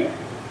saying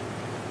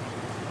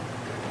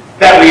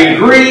that we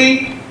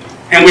agree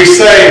and we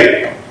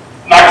say,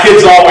 my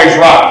kid's always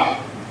right.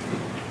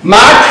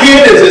 My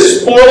kid is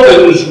as spoiled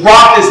and as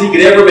rotten as he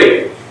could ever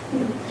be.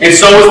 And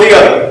so is the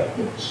other.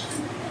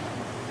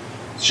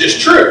 It's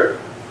just true.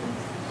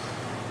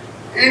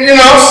 And you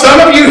know, some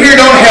of you here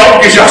don't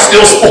help because y'all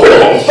still spoil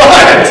them. But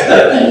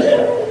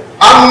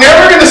I'm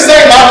never going to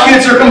say my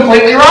kids are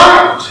completely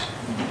right.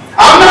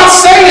 I'm not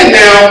saying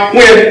now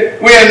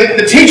when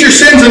the teacher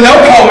sends a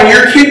note home and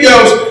your kid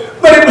goes,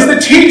 but it was the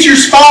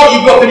teacher's fault,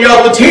 you go up and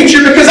yell at the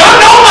teacher because I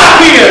know my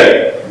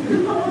kid.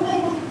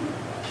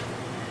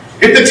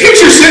 If the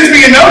teacher sends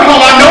me a note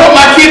home, I know what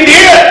my kid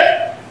did.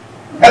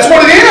 That's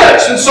what it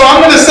is. And so I'm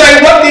going to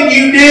say, what did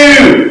you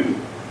do?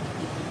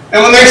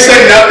 And when they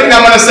say nothing,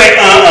 I'm going to say,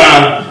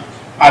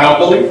 I don't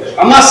believe it.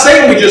 I'm not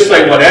saying we just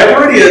say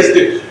whatever it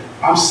is.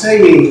 I'm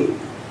saying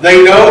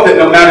they know that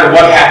no matter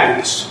what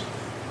happens,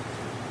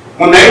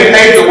 when they've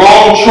made the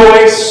wrong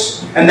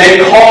choice and they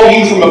call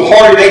you from a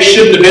party they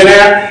shouldn't have been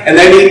at and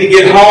they need to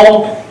get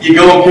home, you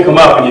go and pick them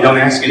up and you don't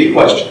ask any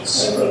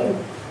questions.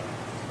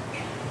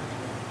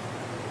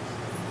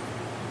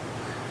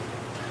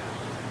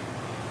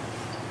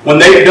 When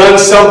they've done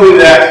something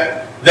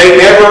that they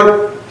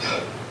never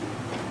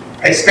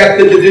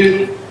expected to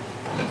do,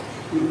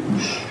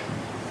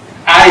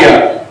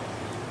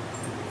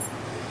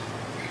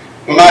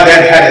 when my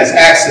dad had his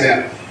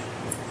accident,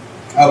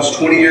 I was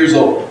 20 years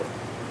old.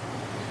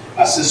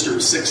 My sister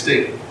was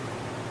 16.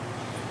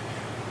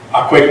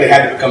 I quickly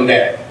had to become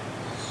dad.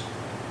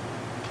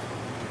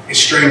 It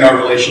strained our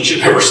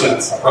relationship ever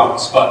since, I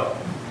promise. But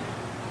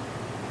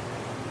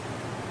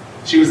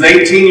she was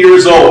 18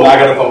 years old and I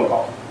got a phone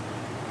call.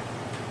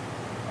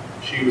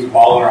 She was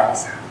bawling her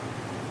eyes out.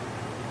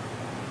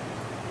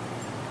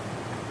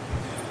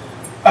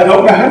 I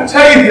don't know how to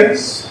tell you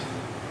this,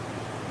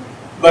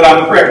 but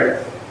I'm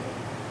pregnant.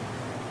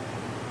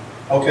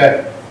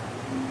 Okay.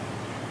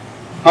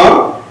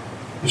 Huh?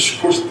 Of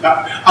course,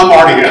 I'm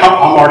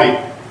already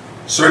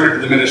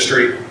surrendered to the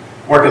ministry,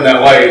 working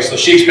that way, so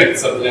she expected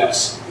something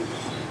else.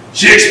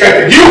 She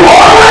expected, you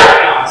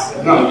are! I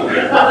said, no.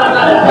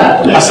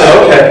 I said,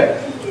 okay.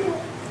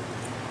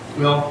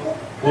 Well,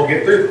 we'll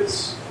get through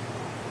this.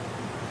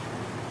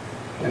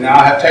 And now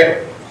I have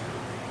Taylor.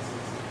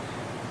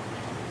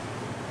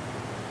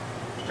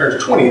 She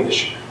turns 20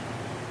 this year.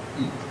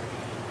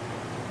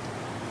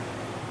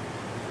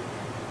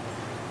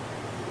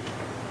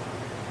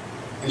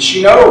 And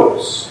she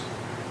knows.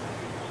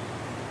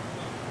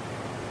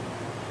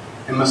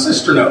 And my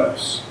sister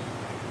knows.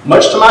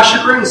 Much to my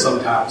chagrin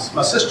sometimes.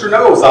 My sister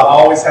knows I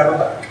always have her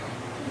back.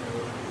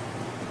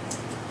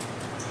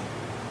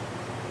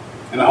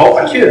 And I hope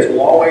my kids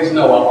will always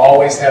know I'll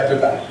always have their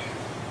back.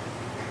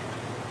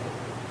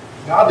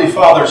 Godly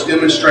fathers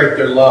demonstrate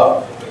their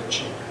love for their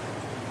children.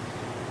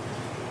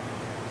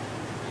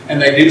 And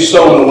they do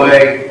so in a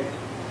way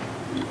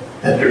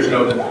that there's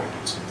no denying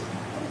it.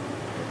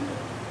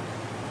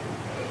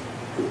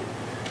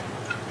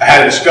 I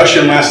had a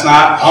discussion last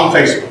night on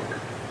Facebook.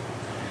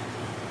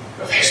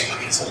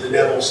 Facebook is of the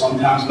devil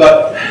sometimes,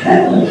 but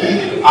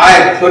I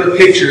had put a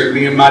picture of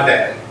me and my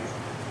dad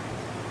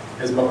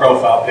as my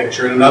profile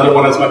picture, and another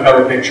one as my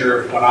cover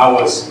picture when I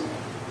was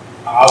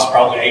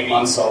probably 8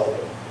 months old.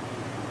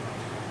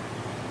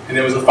 And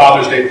it was a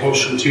Father's Day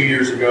post from 2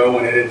 years ago,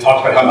 and it had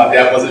talked about how my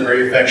dad wasn't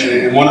very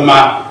affectionate. And one of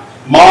my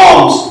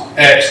mom's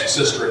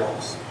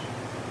ex-sister-in-laws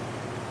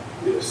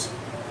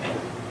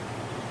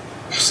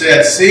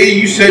said, see,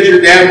 you said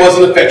your dad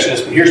wasn't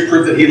affectionate, but here's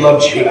proof that he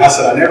loved you. And I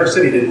said, I never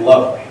said he didn't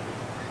love me.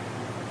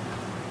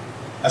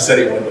 I said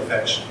he wasn't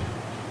affectionate.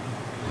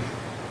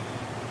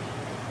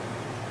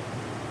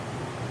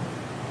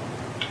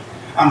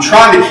 I'm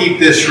trying to keep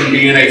this from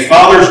being a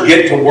father's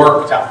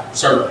get-to-work type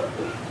sermon.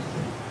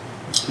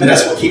 And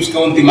that's what keeps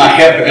going through my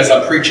head because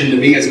I'm preaching to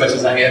me as much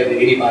as I am to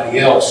anybody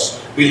else.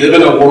 We live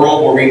in a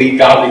world where we need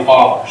godly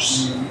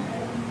fathers.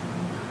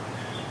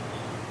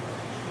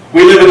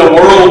 We live in a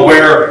world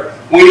where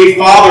we need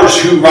fathers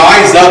who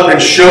rise up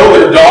and show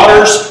their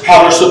daughters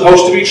how they're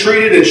supposed to be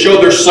treated and show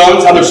their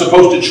sons how they're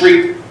supposed to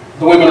treat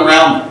the women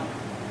around them.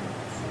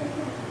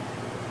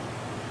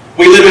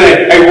 We live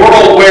in a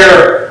world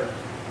where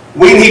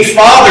we need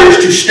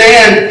fathers to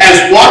stand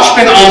as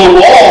watchmen on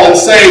the wall and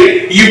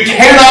say, you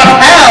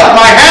cannot have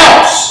my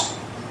house.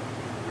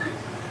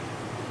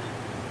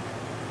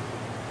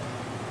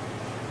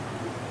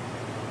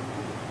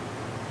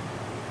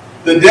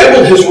 The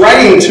devil has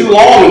reigned too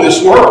long in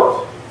this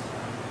world.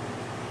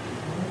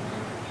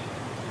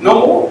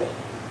 No more.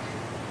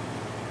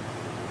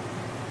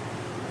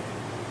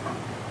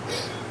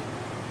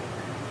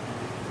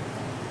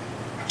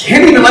 I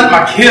can't even let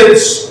my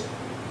kids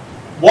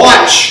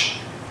watch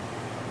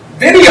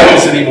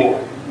videos anymore.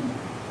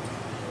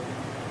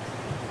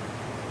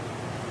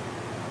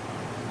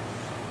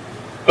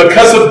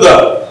 Because of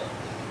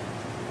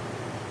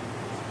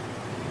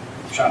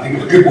I'm trying to think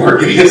of a good word,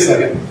 give me a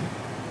second.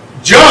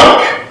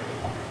 Junk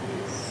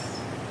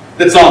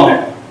that's on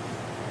there.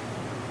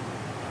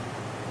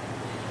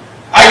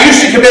 I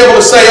used to be able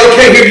to say,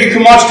 okay, here you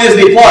can watch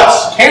Disney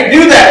Plus. Can't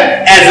do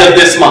that as of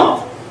this month.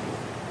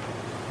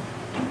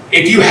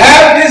 If you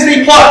have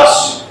Disney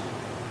Plus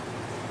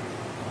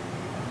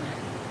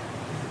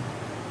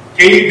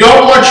and you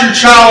don't want your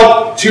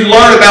child to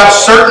learn about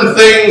certain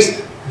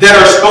things that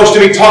are supposed to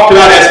be talked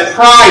about as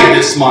Pride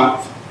this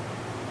month,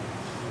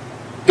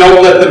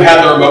 don't let them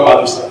have the remote by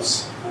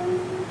themselves.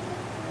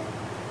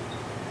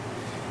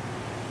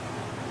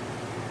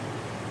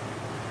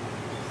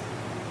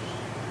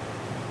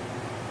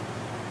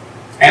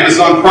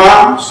 Amazon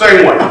Prime,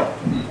 same way.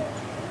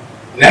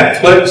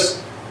 Netflix.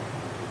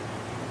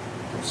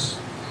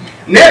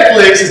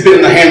 Netflix has been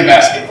in the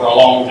handbasket for a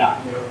long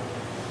time.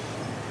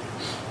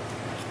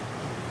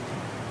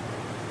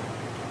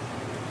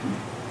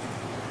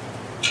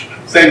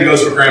 Same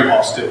goes for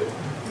grandpas too.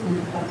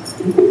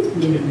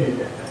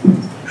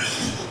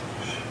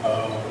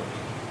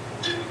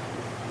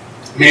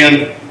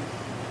 Man,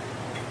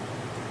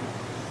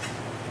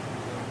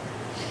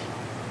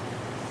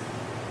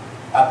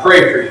 I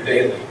pray for you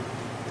daily,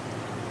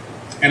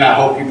 and I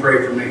hope you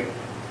pray for me.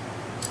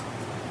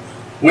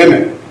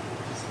 Women,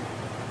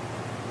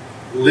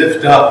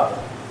 lift up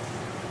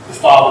the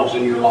fathers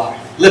in your life.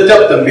 Lift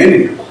up the men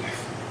in your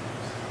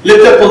life.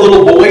 Lift up the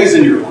little boys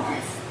in your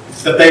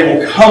life, that they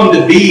will come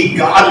to be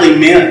godly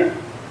men.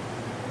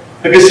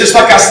 Because just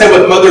like I said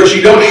with mothers,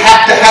 you don't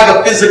have to have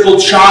a physical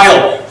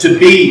child to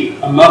be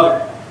a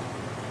mother.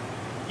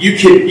 You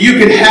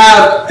can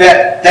have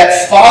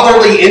that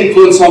fatherly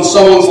influence on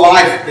someone's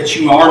life that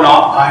you are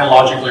not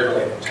biologically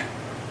related to.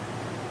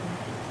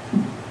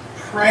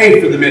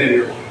 Pray for the men in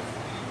your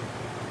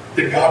life,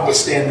 that God will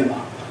stand them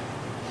up.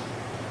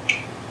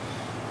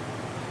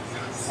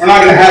 We're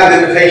not going to have an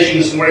invitation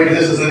this morning,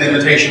 because this is an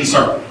invitation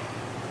sermon.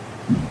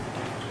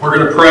 We're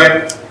going to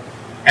pray,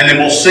 and then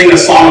we'll sing a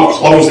song of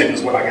closing,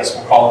 is what I guess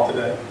we'll call it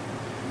today.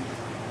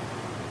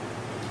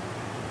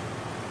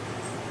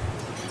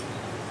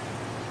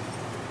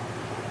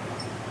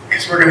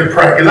 Because we're going to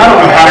pray, because I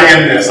don't know how to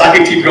end this. I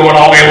can keep going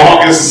all day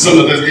long. This is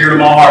something that's dear to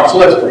my heart. So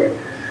let's pray.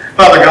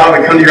 Father God,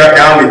 we come to you right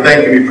now, and we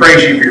thank you, we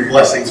praise you for your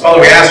blessings. Father,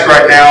 we ask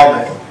right now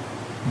that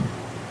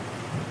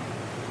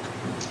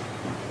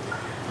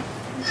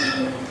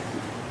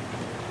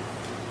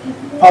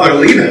Father,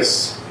 lead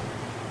us.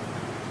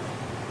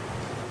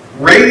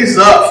 Raise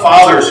up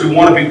fathers who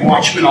want to be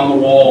watchmen on the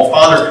wall.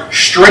 Father,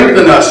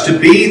 strengthen us to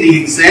be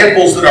the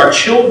examples that our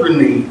children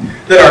need,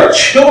 that our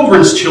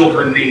children's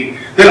children need,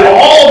 that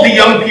all the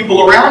young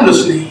people around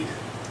us need.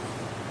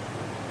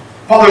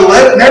 Father,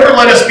 never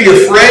let us be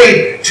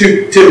afraid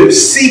to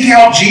seek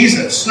out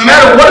Jesus, no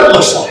matter what it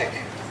looks like.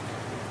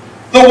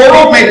 The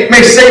world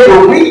may say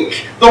we're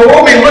weak. The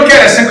world may look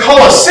at us and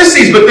call us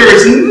sissies, but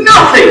there's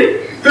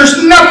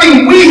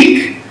nothing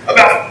weak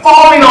about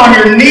falling on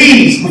your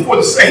knees before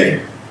the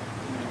Savior.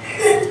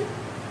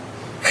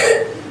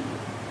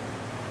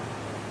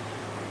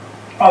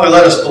 Father,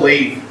 let us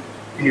believe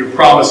in your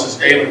promises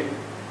daily.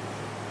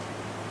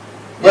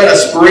 Let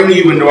us bring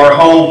you into our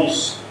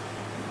homes.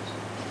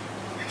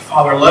 And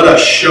Father, let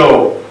us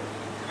show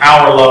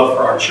our love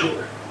for our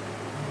children.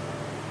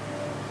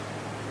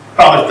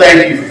 Father,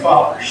 thank you for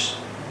fathers.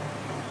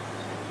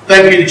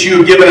 Thank you that you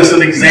have given us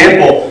an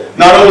example,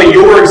 not only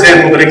your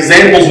example, but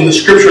examples in the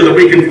Scripture that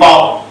we can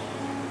follow.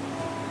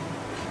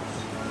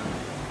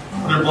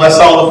 Father, bless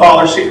all the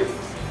fathers here.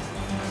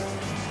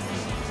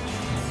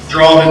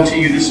 Draw them to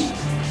you this morning.